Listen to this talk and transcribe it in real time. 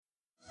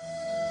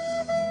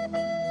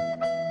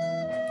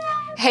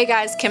Hey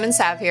guys, Kim and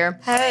Sav here.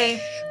 Hey.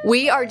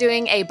 We are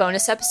doing a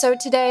bonus episode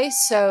today.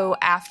 So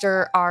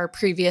after our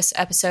previous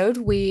episode,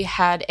 we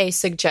had a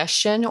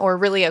suggestion or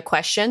really a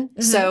question.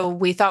 Mm-hmm. So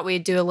we thought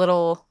we'd do a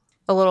little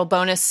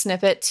bonus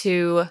snippet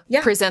to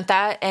present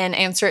that and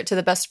answer it to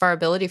the best of our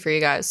ability for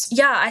you guys.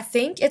 Yeah, I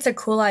think it's a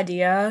cool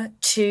idea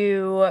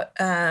to,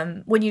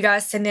 when you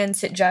guys send in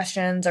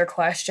suggestions or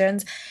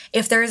questions,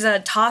 if there's a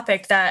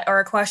topic or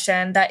a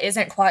question that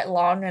isn't quite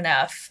long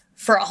enough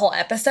for a whole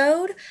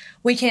episode,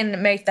 we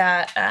can make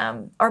that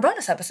our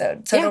bonus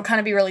episode. So it'll kind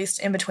of be released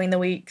in between the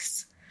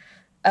weeks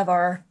of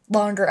our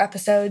longer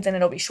episodes, and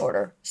it'll be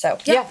shorter. So,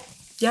 yeah.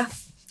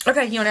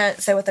 Okay, you want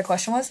to say what the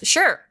question was?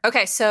 Sure.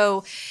 Okay,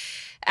 so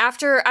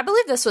I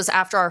believe this was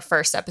after our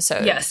first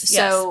episode. Yes.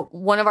 So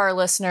one of our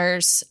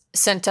listeners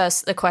sent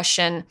us the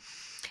question,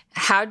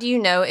 how do you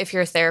know if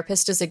your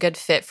therapist is a good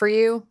fit for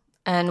you?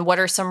 And what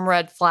are some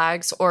red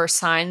flags or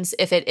signs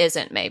if it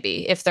isn't,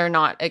 maybe, if they're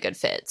not a good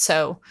fit?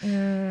 So,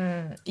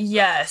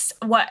 yes.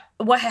 What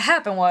had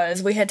happened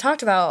was we had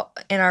talked about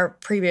in our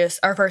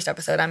first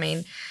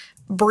episode,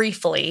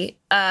 briefly,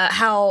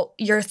 how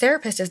your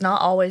therapist is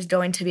not always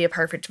going to be a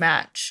perfect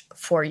match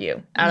for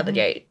you out of the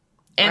gate.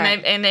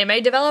 And they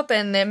may develop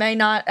and they may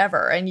not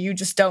ever, and you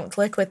just don't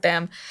click with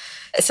them.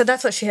 So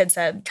that's what she had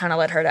said, kind of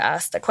led her to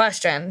ask the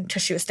question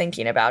because she was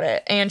thinking about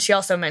it. And she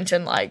also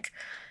mentioned,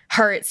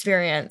 her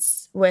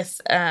experience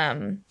with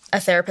a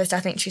therapist.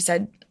 I think she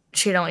said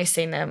she only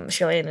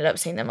ended up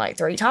seeing them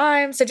 3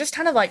 times. So just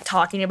kind of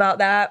talking about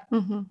that,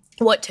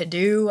 what to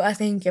do, I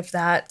think, if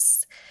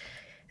that's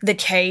the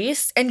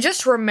case. And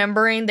just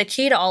remembering, the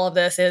key to all of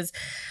this is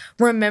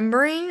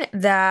remembering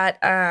that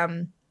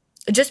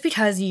just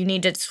because you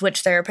need to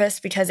switch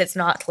therapists because it's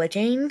not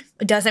clicking,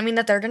 it doesn't mean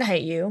that they're going to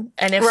hate you.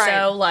 And if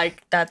so,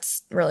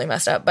 that's really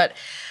messed up. But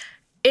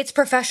it's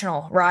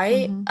professional,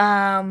 right?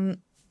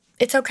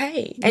 It's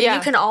okay. And you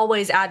can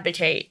always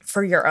advocate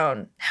for your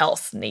own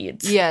health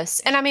needs. Yes.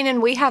 And and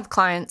we have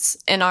clients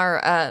in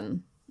our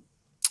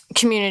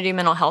community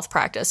mental health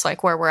practice,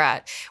 where we're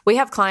at. We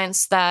have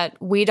clients that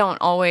we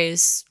don't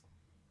always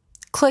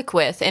click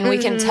with, and we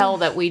can tell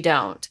that we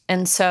don't.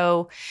 And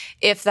so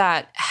if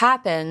that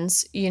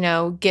happens,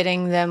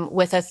 getting them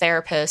with a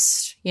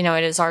therapist,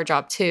 it is our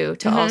job too,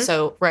 to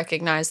also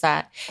recognize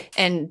that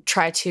and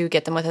try to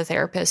get them with a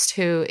therapist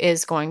who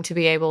is going to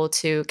be able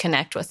to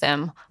connect with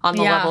them on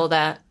the level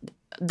that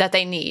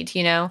they need,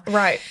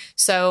 Right.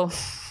 So,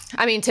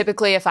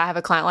 typically if I have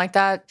a client like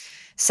that,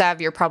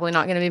 Sav, you're probably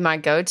not going to be my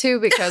go-to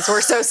because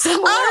we're so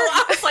similar.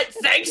 I was like,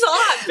 thanks a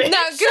lot, bitch.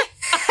 No, good.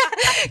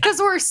 Because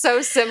we're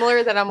so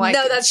similar that I'm like,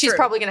 no, that's she's true.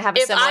 Probably going to have a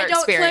similar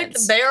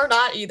experience. Click, they are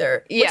not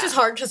either. Yeah. Which is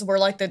hard because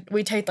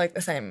we take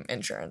the same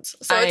insurance.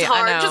 So it's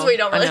hard because we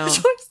don't really have a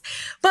choice.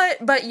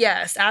 But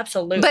yes,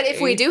 absolutely. But if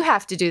we do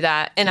have to do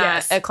that and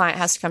a client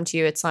has to come to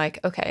you, it's like,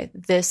 okay,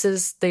 this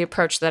is the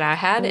approach that I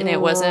had and it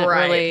wasn't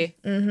really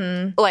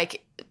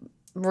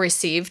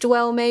received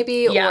well,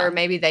 maybe, or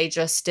maybe they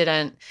just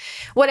didn't,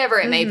 whatever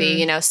it may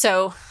be,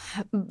 So,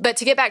 but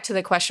to get back to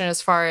the question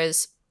as far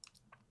as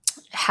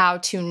how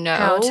to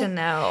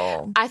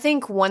know, I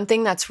think one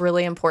thing that's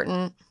really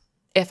important,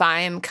 if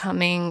I am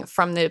coming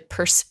from the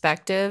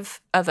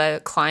perspective of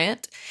a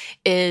client,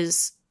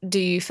 is do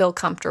you feel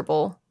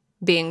comfortable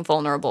being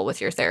vulnerable with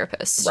your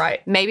therapist?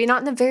 Right. Maybe not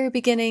in the very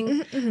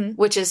beginning,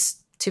 which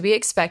is to be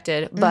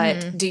expected,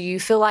 but do you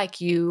feel like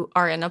you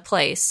are in a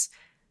place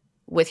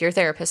with your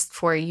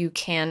therapist where you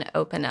can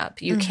open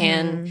up, you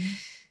can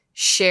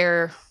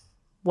share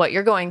what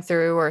you're going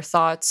through or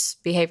thoughts,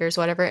 behaviors,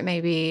 whatever it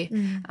may be,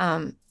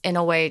 in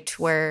a way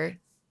to where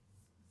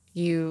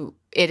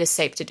it is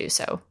safe to do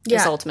so.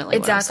 Is ultimately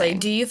what I'm saying.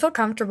 Do you feel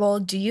comfortable?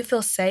 Do you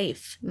feel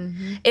safe?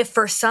 If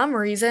for some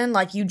reason,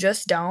 you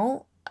just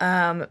don't,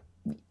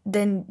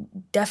 then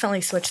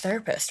definitely switch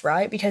therapists,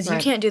 right? Because you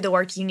can't do the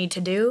work you need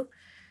to do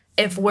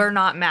if we're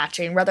not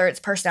matching, whether it's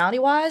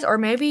personality-wise or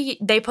maybe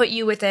they put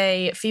you with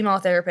a female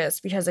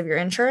therapist because of your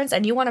insurance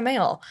and you want a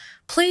male.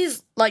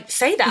 Please,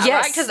 say that,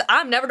 right? Because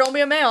I'm never going to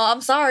be a male. I'm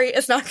sorry.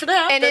 It's not going to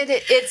happen. And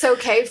it's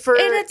okay for...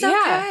 And it's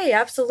okay.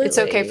 Absolutely. It's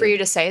okay for you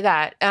to say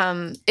that.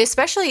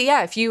 Especially,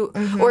 if you...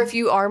 Or if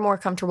you are more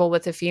comfortable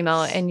with a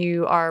female and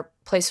you are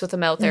placed with a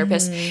male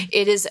therapist,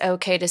 it is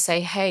okay to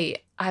say,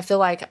 hey, I feel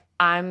like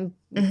I'm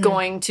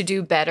going to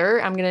do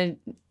better. I'm going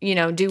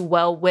to, do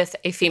well with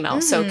a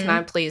female. So can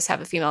I please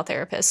have a female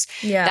therapist?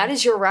 Yeah. That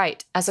is your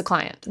right as a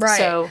client. Right.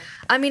 So,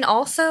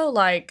 also,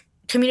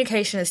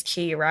 communication is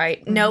key,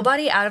 right?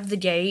 Nobody out of the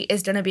gate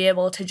is going to be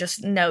able to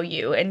just know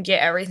you and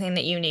get everything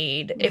that you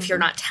need if you're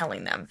not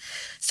telling them.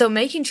 So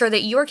making sure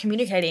that you are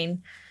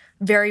communicating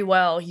very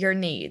well your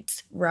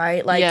needs,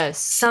 right?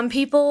 Some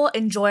people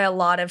enjoy a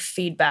lot of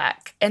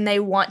feedback and they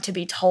want to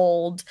be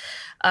told,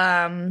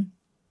 or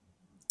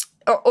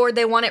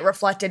they want it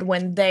reflected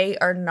when they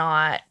are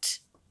not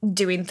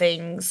doing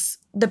things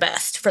the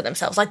best for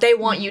themselves. They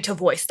want you to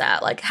voice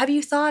that. Have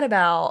you thought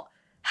about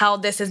how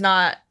this is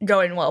not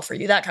going well for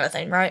you? That kind of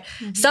thing, right?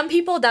 Some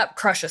people, that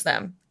crushes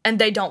them, and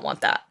they don't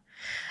want that.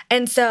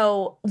 And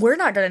so we're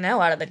not going to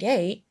know out of the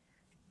gate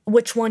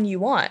which one you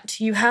want.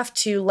 You have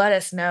to let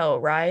us know,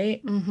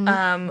 right?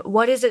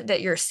 What is it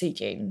that you're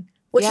seeking?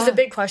 Which is a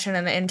big question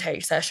in the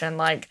intake session.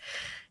 Like,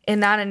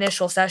 in that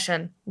initial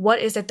session, what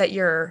is it that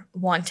you're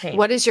wanting?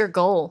 What is your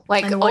goal?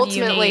 Like, And what do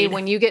you ultimately, need?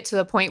 when you get to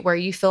the point where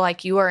you feel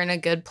like you are in a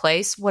good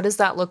place, what does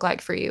that look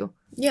like for you?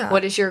 Yeah.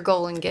 What is your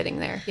goal in getting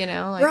there? You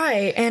know? Like,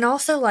 Right. And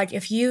also, like,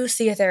 if you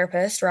see a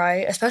therapist,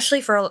 right,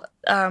 especially for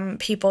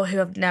people who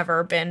have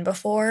never been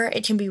before,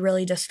 it can be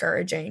really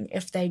discouraging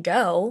if they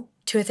go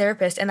to a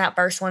therapist and that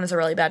first one is a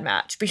really bad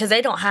match because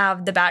they don't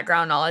have the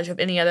background knowledge of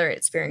any other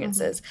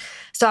experiences.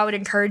 So I would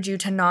encourage you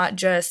to not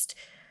just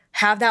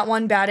have that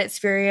one bad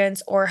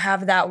experience or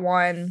have that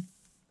one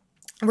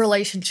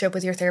relationship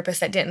with your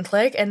therapist that didn't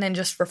click and then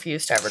just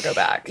refuse to ever go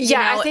back.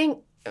 Yeah, I think...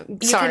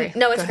 Sorry.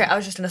 No, it's okay. I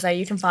was just going to say,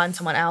 you can find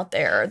someone out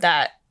there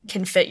that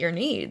can fit your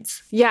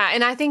needs. Yeah,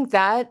 and I think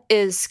that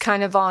is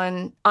kind of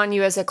on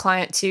you as a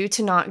client, too,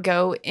 to not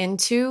go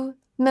into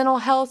mental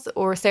health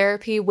or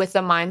therapy with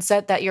the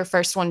mindset that your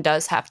first one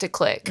does have to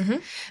click,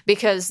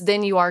 because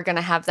then you are going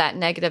to have that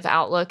negative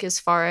outlook as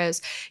far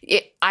as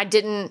I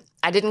didn't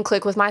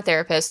click with my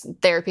therapist.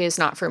 Therapy is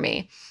not for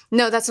me.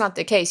 No, that's not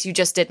the case. You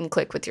just didn't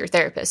click with your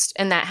therapist,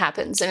 and that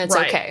happens, and it's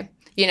okay.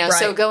 You know,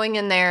 so going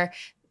in there,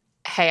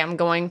 hey, I'm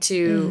going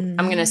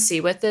to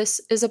see what this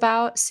is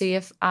about, see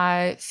if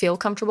I feel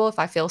comfortable, if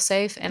I feel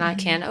safe and I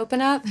can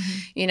open up,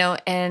 you know,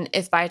 and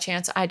if by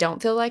chance I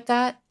don't feel like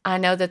that, I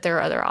know that there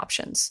are other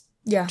options.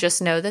 Yeah.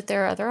 Just know that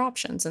there are other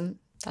options, and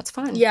that's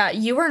fine. Yeah,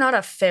 you are not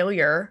a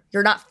failure.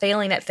 You're not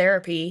failing at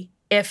therapy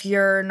if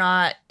you're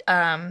not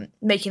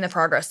making the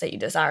progress that you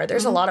desire.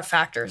 There's a lot of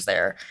factors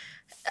there.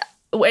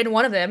 And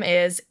one of them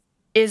is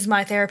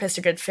my therapist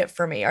a good fit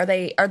for me? Are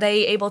they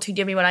able to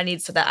give me what I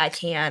need so that I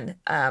can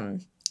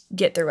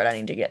get through what I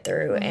need to get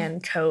through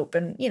and cope,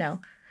 and, you know.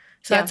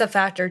 So that's a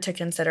factor to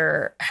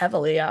consider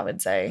heavily, I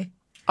would say.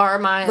 Are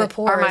my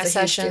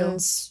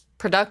sessions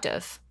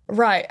productive?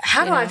 Right.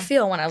 How do I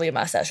feel when I leave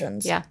my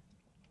sessions? Yeah.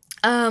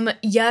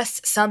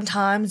 Yes,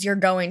 sometimes you're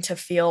going to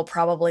feel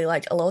probably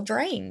like a little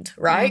drained,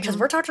 right? Because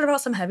we're talking about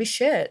some heavy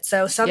shit.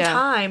 So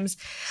sometimes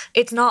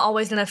it's not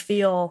always going to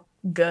feel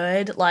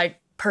good,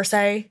 like per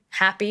se,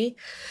 happy.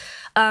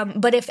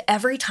 But if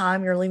every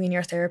time you're leaving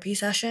your therapy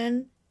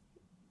session,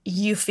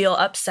 you feel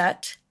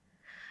upset,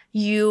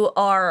 you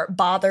are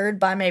bothered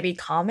by maybe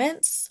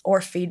comments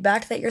or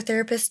feedback that your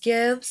therapist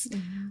gives,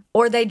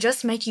 or they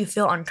just make you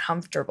feel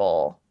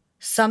uncomfortable,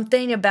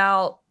 something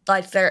about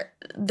like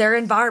their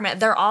environment,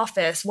 their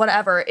office,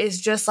 whatever,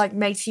 is just like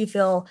makes you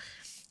feel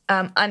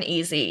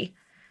uneasy,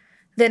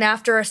 then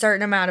after a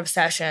certain amount of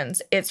sessions,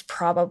 it's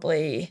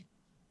okay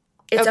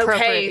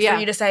for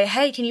you to say,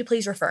 hey, can you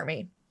please refer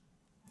me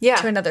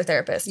to another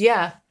therapist?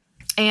 Yeah.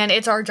 And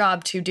it's our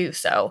job to do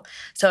so.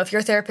 So if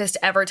your therapist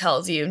ever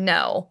tells you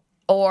no,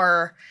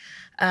 or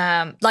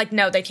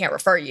no, they can't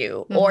refer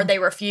you, or they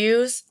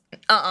refuse,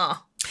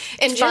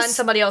 and find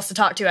somebody else to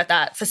talk to at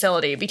that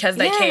facility, because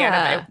they can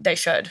and they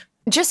should.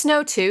 Just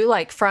know, too,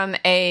 like from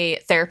a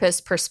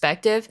therapist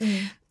perspective,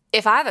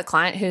 if I have a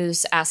client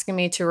who's asking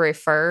me to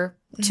refer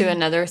to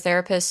another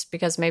therapist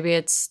because maybe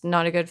it's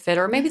not a good fit,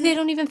 or maybe they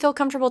don't even feel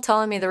comfortable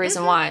telling me the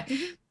reason why,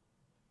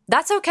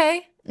 that's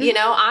okay. You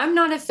know, I'm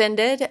not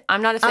offended.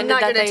 I'm not going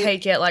to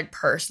take it like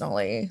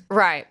personally.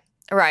 Right.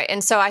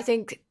 And so I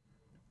think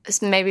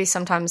maybe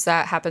sometimes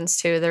that happens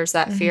too. There's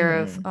that fear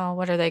of, oh,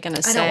 what are they going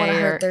to say? I don't want to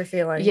hurt their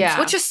feelings. Yeah.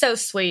 Which is so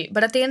sweet.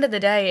 But at the end of the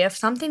day, if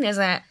something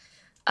isn't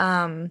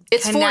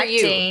it's for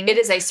you. It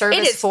is a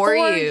service for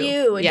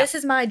you. Yeah. This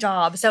is my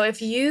job. So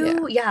if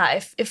you,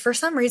 if for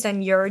some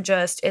reason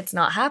it's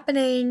not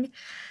happening,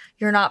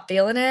 you're not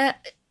feeling it,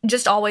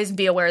 just always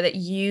be aware that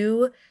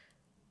you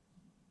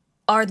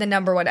are the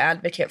number one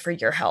advocate for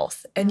your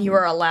health. And you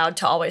are allowed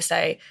to always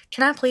say,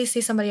 can I please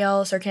see somebody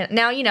else?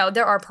 Now, you know,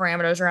 there are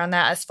parameters around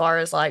that as far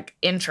as like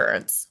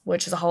insurance,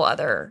 which is a whole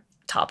other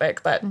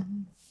topic, but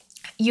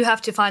you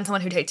have to find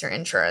someone who takes your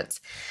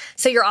insurance.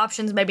 So your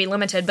options may be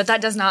limited, but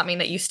that does not mean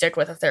that you stick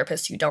with a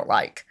therapist you don't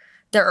like.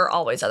 There are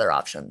always other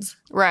options.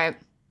 Right.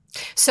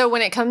 So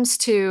when it comes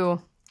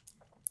to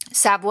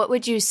Sab, what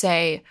would you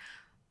say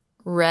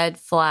red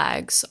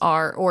flags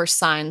are, or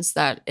signs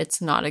that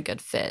it's not a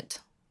good fit?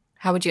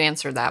 How would you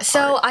answer that part?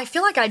 So I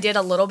feel like I did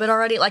a little bit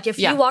already. Like if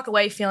you walk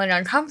away feeling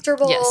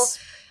uncomfortable,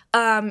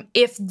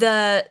 if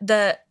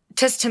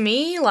because to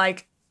me,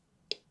 like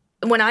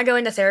when I go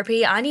into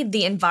therapy, I need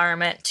the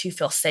environment to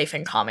feel safe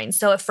and calming.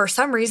 So if for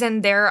some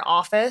reason their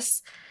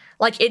office,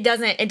 like it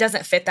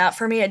doesn't fit that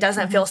for me, it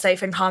doesn't feel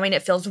safe and calming,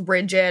 it feels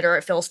rigid or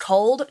it feels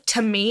cold,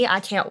 to me, I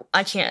can't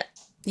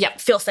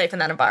feel safe in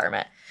that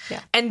environment. Yeah.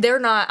 And they're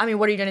not, I mean,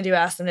 what are you going to do?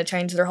 Ask them to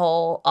change their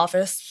whole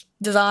office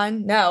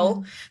design?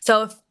 No.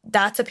 So if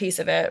that's a piece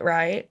of it,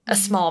 right? A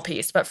small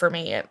piece, but for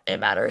me, it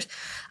matters.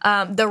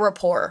 The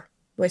rapport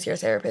with your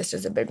therapist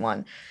is a big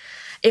one.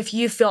 If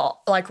you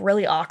feel like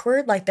really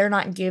awkward, like they're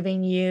not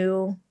giving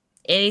you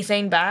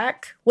anything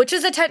back, which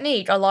is a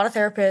technique a lot of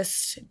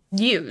therapists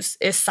use,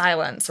 is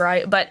silence,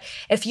 right? But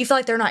if you feel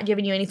like they're not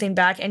giving you anything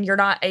back and you're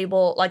not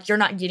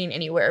getting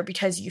anywhere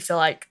because you feel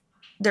like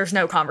there's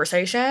no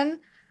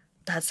conversation,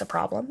 that's the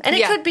problem. And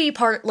it could be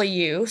partly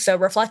you, so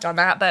reflect on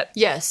that. But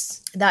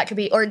yes, that could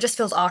be, or it just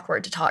feels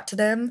awkward to talk to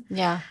them.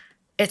 Yeah.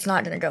 It's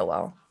not going to go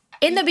well.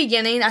 In the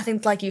beginning, I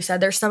think, like you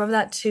said, there's some of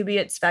that to be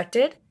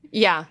expected.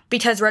 Yeah.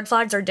 Because red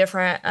flags are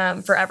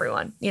different for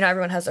everyone. You know,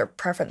 everyone has their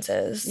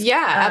preferences.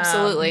 Yeah,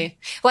 absolutely.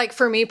 Like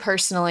for me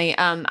personally,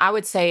 I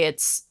would say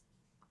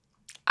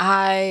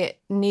I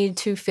need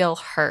to feel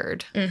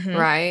heard,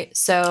 right?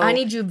 So I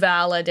need you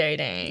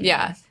validating.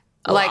 Yeah.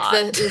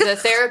 Like the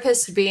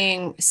therapist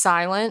being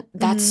silent,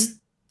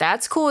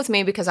 that's cool with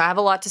me because I have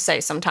a lot to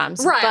say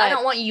sometimes. Right. But, I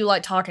don't want you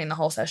like talking the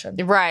whole session.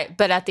 Right.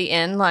 But at the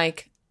end,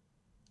 like,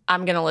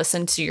 I'm going to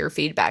listen to your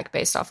feedback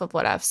based off of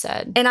what I've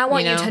said. And I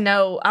want you to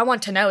know, I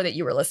want to know that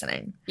you were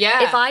listening.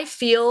 Yeah. If I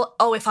feel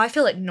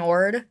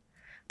ignored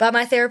by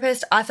my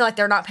therapist, I feel like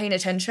they're not paying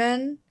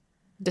attention.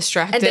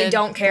 Distracted. And they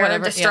don't care.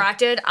 Whatever,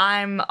 distracted. Yeah.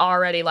 I'm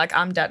already like,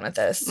 I'm done with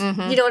this.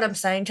 Mm-hmm. You know what I'm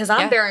saying? Because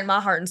I'm bearing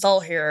my heart and soul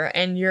here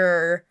and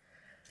you're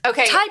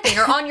typing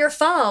or on your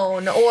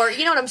phone or,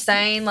 you know what I'm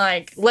saying?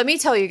 Like, let me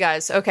tell you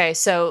guys. Okay.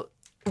 So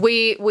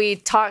we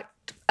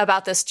talked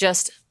about this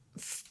just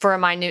for a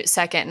minute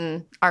second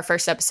in our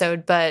first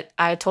episode, but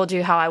I told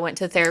you how I went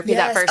to therapy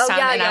that first time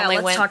and I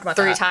only went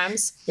 3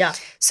 times. Yeah.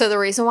 So the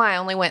reason why I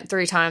only went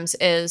 3 times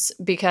is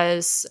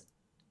because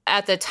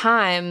at the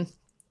time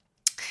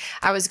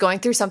I was going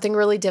through something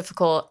really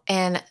difficult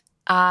and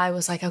I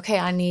was like, okay,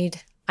 I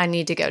need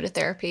to go to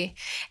therapy.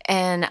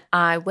 And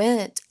I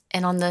went,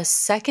 and on the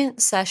second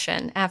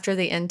session after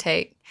the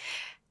intake,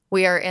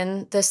 we are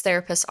in this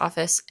therapist's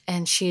office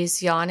and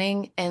she's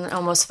yawning and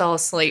almost fell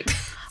asleep.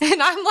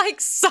 And I'm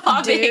like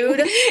sobbing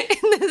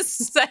in this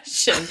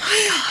session.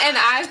 And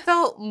I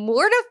felt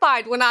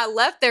mortified when I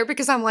left there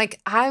because I'm like,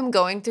 I'm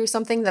going through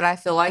something that I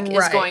fbueno like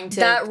is going to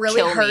that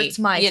really kill hurts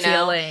me, my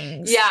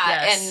feelings. Yeah.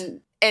 Yes.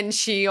 And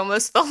she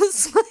almost fell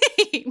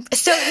asleep.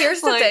 So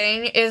here's the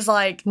thing is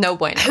like, no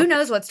bueno. Who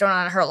knows what's going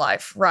on in her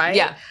life, right?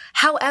 Yeah.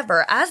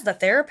 However, as the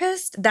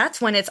therapist,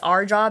 that's when it's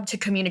our job to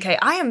communicate.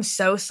 I am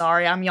so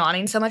sorry I'm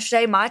yawning so much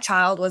today. My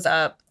child was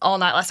up all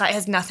night last night. It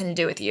has nothing to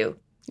do with you.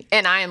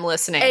 And I am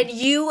listening. And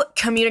you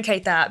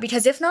communicate that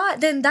because if not,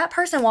 then that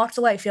person walks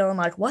away feeling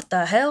like, what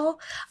the hell?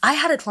 I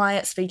had a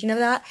client, speaking of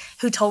that,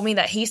 who told me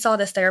that he saw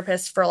this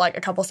therapist for like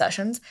a couple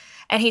sessions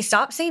and he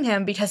stopped seeing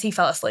him because he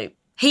fell asleep.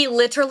 He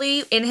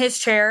literally, in his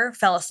chair,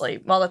 fell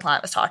asleep while the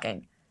client was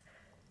talking.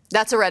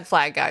 That's a red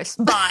flag, guys.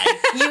 Bye.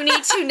 You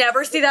need to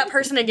never see that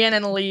person again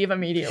and leave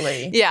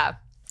immediately. Yeah.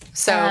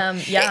 So,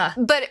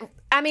 but,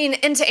 I mean,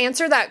 and to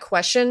answer that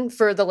question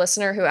for the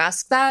listener who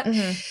asked that,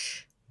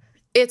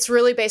 it's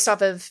really based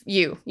off of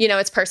you. You know,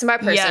 it's person by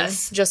person.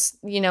 Yes. Just,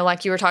 you know,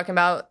 like you were talking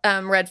about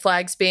red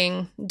flags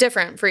being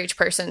different for each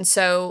person.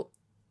 So,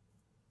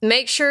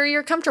 make sure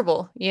you're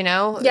comfortable, you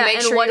know? Yeah, make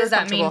and sure what does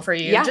that mean for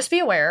you? Yeah. Just be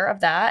aware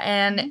of that.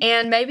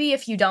 And maybe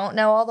if you don't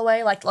know all the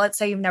way, like let's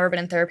say you've never been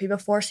in therapy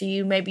before, so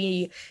you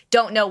maybe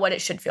don't know what it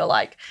should feel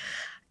like.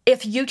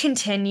 If you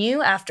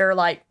continue after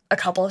like a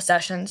couple of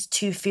sessions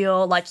to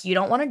feel like you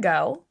don't want to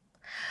go,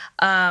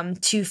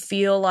 to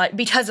feel like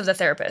because of the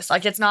therapist,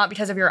 like it's not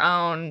because of your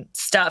own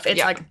stuff. It's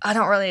like, I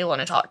don't really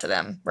want to talk to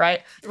them,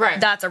 right? Right.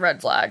 That's a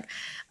red flag.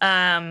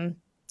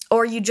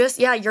 Or you just,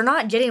 you're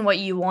not getting what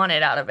you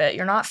wanted out of it.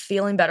 You're not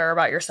feeling better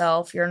about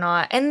yourself. You're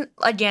not, and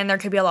again, there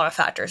could be a lot of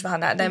factors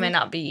behind that. They may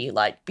not be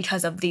like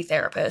because of the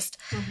therapist,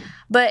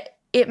 but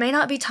it may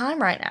not be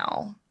time right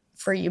now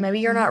for you. Maybe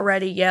you're not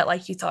ready yet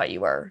like you thought you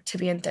were to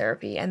be in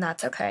therapy, and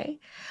that's okay.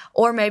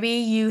 Or maybe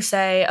you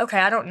say, okay,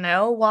 I don't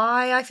know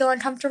why I feel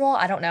uncomfortable.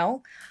 I don't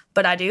know,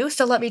 but I do.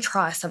 So let me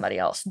try somebody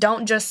else.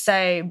 Don't just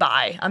say,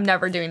 bye, I'm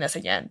never doing this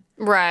again.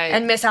 Right.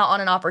 And miss out on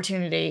an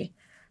opportunity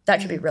that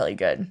could be really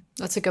good.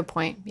 That's a good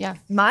point. Yeah.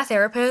 My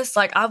therapist,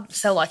 like, I'm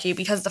so lucky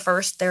because the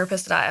first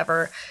therapist that I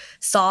ever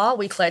saw,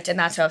 we clicked, and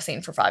that's who I've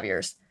seen for 5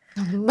 years.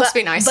 Must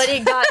be nice. But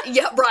it got,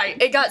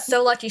 it got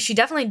so lucky. She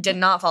definitely did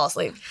not fall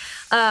asleep.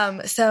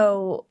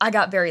 So I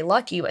got very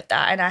lucky with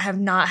that, and I have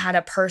not had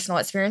a personal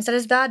experience that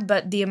is bad,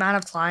 but the amount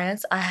of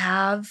clients I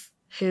have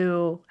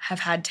who have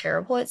had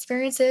terrible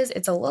experiences,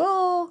 it's a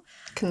little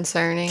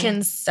concerning.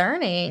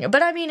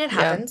 But I mean, it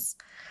happens.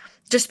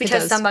 Just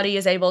because somebody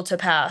is able to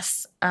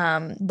pass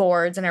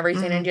boards and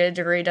everything and get a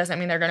degree doesn't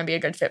mean they're going to be a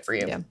good fit for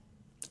you. Yeah.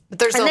 But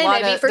there's a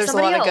lot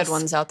of good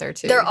ones out there,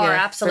 too. There are,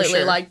 absolutely.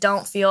 Sure. Like,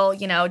 don't feel,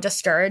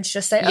 discouraged.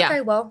 Just say,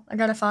 okay, well, I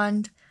got to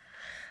find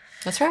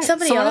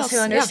somebody else who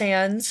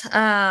understands.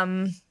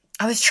 I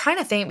was trying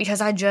to think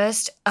because I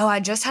just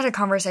had a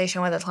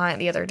conversation with a client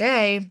the other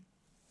day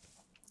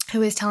who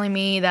was telling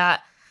me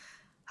that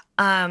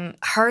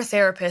her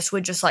therapist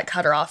would just like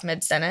cut her off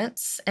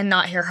mid-sentence and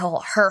not hear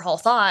her whole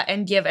thought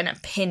and give an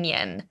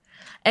opinion.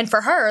 And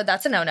for her,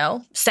 that's a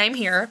no-no. Same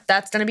here.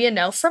 That's going to be a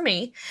no for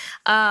me.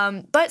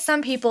 But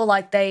some people,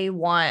 like, they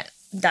want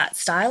that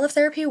style of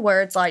therapy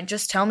where it's like,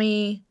 just tell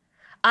me.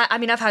 I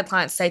mean, I've had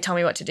clients say, tell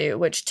me what to do,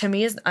 which to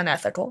me is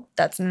unethical.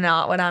 That's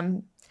not what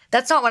I'm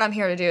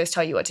here to do, is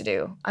tell you what to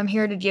do. I'm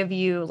here to give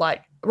you,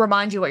 like,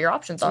 remind you what your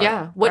options are.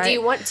 Yeah. What do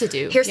you want to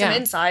do? Here's some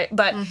insight.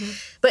 But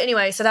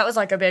anyway, so that was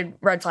like a big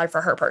red flag for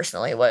her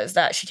personally, was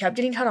that she kept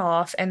getting cut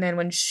off. And then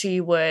when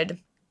she would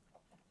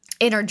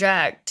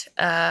interject,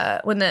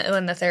 when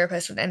the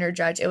therapist would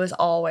interject, it was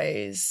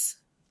always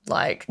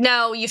like,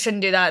 no, you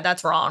shouldn't do that.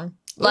 That's wrong.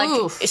 Like,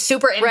 Oof.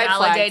 super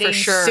invalidating, for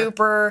sure.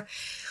 super,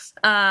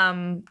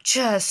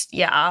 just,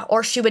 yeah.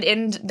 Or she would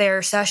end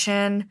their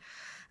session,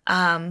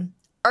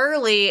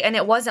 early, and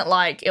it wasn't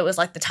like, it was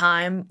like the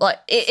time, like,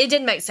 it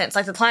didn't make sense.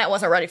 Like, the client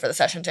wasn't ready for the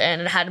session to end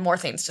and had more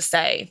things to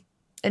say.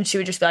 And she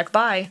would just be like,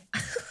 bye.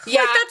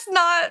 Yeah. Like, that's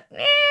not...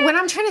 When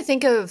I'm trying to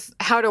think of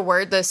how to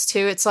word this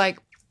too, it's like,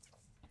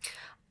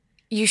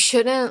 you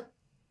shouldn't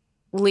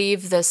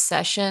leave this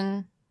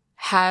session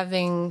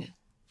having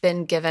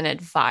been given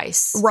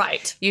advice.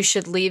 Right. You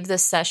should leave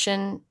this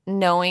session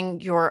knowing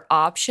your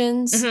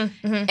options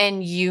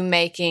and you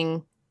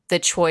making the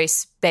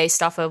choice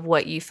based off of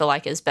what you feel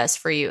like is best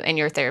for you, and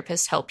your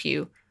therapist help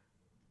you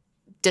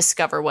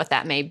discover what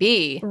that may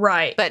be.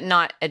 Right. But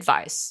not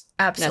advice.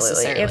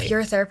 Absolutely. If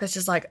your therapist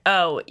is like,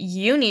 oh,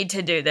 you need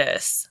to do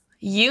this,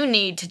 you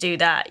need to do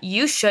that,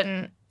 you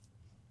shouldn't,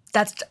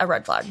 that's a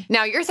red flag.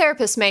 Now, your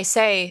therapist may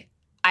say,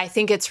 I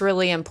think it's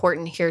really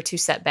important here to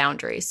set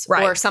boundaries,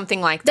 right, or something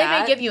like they that.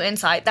 They may give you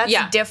insight. That's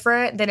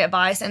different than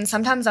advice. And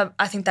sometimes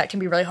I think that can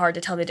be really hard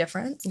to tell the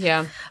difference.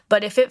 Yeah.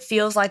 But if it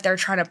feels like they're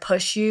trying to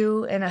push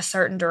you in a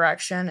certain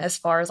direction as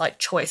far as like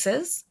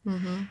choices,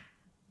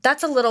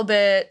 that's a little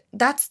bit,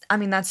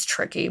 that's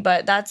tricky,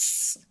 but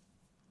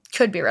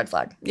could be a red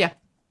flag. Yeah.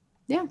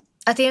 Yeah.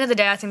 At the end of the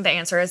day, I think the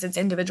answer is it's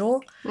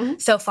individual.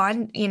 So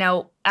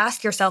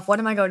ask yourself, what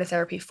am I going to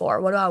therapy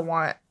for? What do I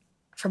want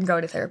from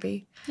going to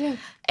therapy? Yeah.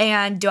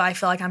 And do I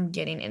feel like I'm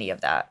getting any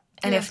of that?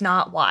 And if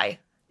not, why?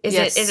 Is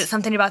it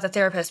something about the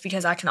therapist?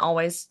 Because I can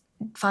always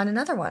find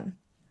another one.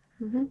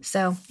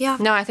 So, yeah.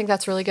 No, I think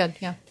that's really good.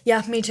 Yeah.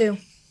 Yeah, me too.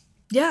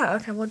 Yeah.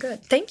 Okay. Well,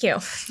 good. Thank you.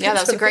 Yeah,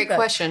 that was a great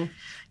question.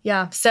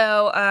 Yeah.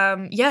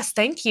 So, yes,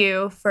 thank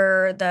you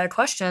for the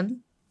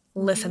question,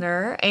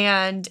 listener.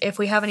 And if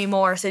we have any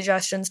more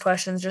suggestions,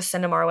 questions, just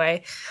send them our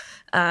way,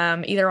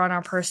 either on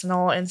our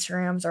personal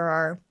Instagrams or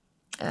our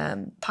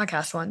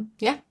podcast one.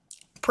 Yeah.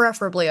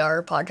 Preferably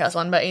our podcast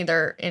one, but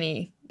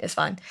any is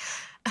fine.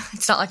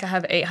 It's not like I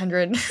have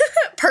 800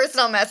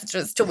 personal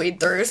messages to weed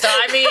through. So,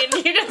 I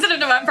mean, you can send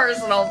them to my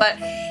personal. But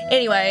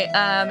anyway,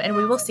 and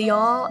we will see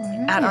y'all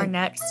at our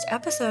next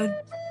episode.